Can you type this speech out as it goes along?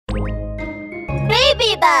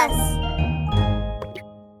baby bus.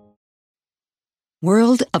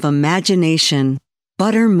 World of Imagination,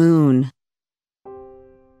 Butter Moon.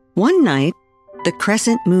 One night, the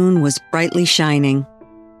crescent moon was brightly shining.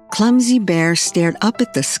 Clumsy Bear stared up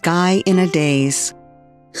at the sky in a daze.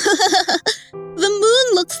 The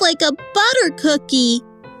moon looks like a butter cookie.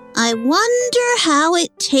 I wonder how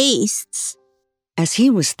it tastes. As he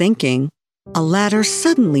was thinking, a ladder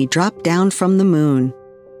suddenly dropped down from the moon.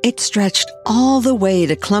 It stretched all the way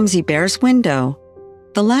to Clumsy Bear's window.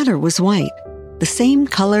 The ladder was white, the same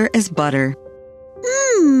color as butter.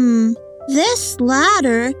 This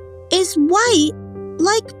ladder is white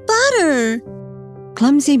like butter.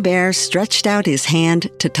 Clumsy Bear stretched out his hand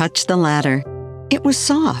to touch the ladder. It was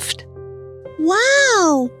soft.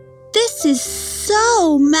 Wow, this is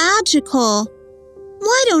so magical.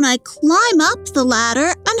 Why don't I climb up the ladder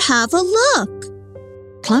and have a look?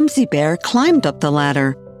 Clumsy Bear climbed up the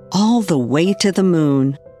ladder all the way to the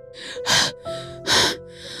moon.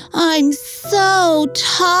 I'm so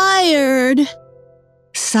tired.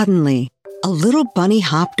 Suddenly, a little bunny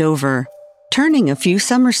hopped over, turning a few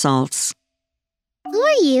somersaults. Who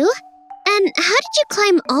are you? And how did you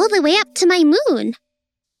climb all the way up to my moon?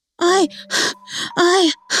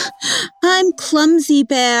 I'm Clumsy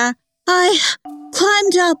Bear. I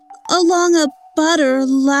climbed up along a butter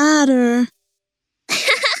ladder.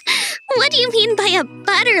 What do you mean by a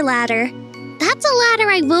butter ladder? That's a ladder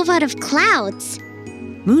I wove out of clouds.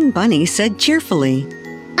 Moon Bunny said cheerfully.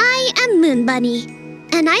 I am Moon Bunny,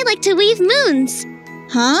 and I like to weave moons.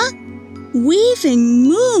 Huh? Weaving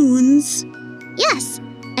moons? Yes,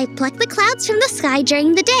 I pluck the clouds from the sky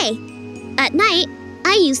during the day. At night,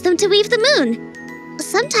 I use them to weave the moon.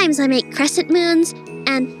 Sometimes I make crescent moons,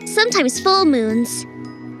 and sometimes full moons.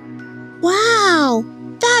 Wow,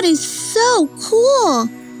 that is so cool.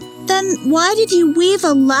 Then why did you weave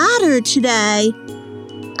a ladder today?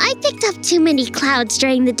 I picked up too many clouds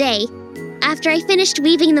during the day. After I finished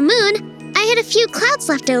weaving the moon, I had a few clouds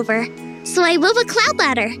left over, so I wove a cloud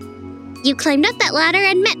ladder. You climbed up that ladder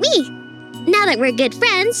and met me. Now that we're good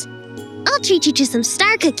friends, I'll treat you to some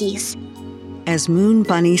star cookies. As Moon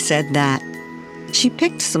Bunny said that, she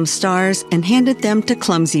picked some stars and handed them to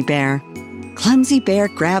Clumsy Bear. Clumsy Bear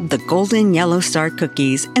grabbed the golden yellow star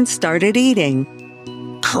cookies and started eating.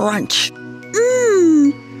 Crunch!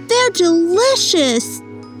 They're delicious.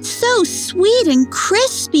 So sweet and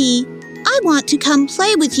crispy. I want to come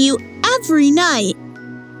play with you every night.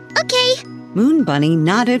 Okay, Moon Bunny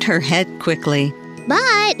nodded her head quickly.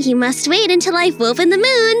 but you must wait until I've woven the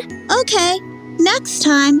moon. Okay, next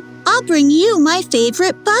time I'll bring you my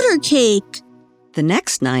favorite butter cake. The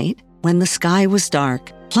next night, when the sky was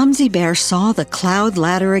dark, Clumsy Bear saw the cloud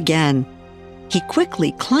ladder again. He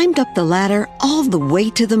quickly climbed up the ladder all the way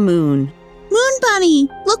to the moon. Moon Bunny,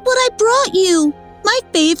 look what I brought you. My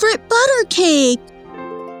favorite butter cake.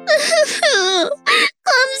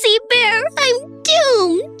 Clumsy Bear, I'm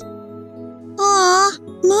doomed. Aw,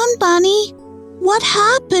 Moon Bunny, what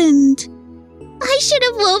happened? I should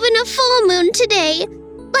have woven a full moon today,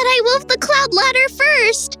 but I wove the cloud ladder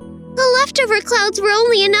first. The leftover clouds were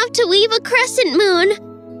only enough to weave a crescent moon.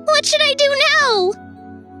 What should I do now?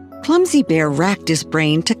 Clumsy Bear racked his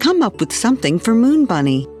brain to come up with something for Moon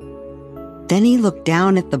Bunny. Then he looked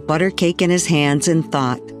down at the butter cake in his hands and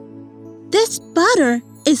thought, This butter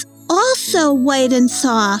is also white and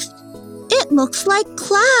soft. It looks like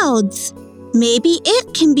clouds. Maybe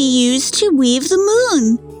it can be used to weave the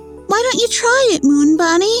moon. Why don't you try it, Moon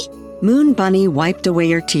Bunny? Moon Bunny wiped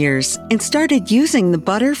away her tears and started using the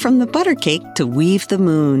butter from the butter cake to weave the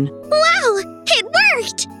moon. Wow, it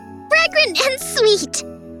worked! Fragrant and sweet.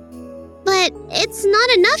 But it's not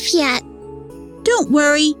enough yet. Don't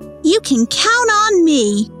worry, you can count on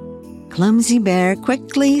me. Clumsy Bear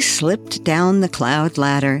quickly slipped down the cloud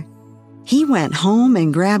ladder. He went home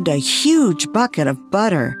and grabbed a huge bucket of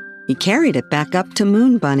butter. He carried it back up to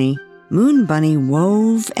Moon Bunny. Moon Bunny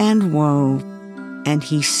wove and wove, and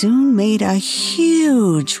he soon made a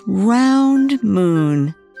huge round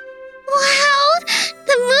moon. Wow!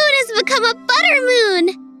 The moon has become a butter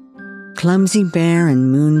moon! Clumsy Bear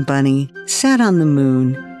and Moon Bunny sat on the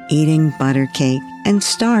moon, eating butter cake and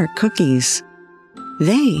star cookies.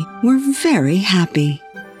 They were very happy.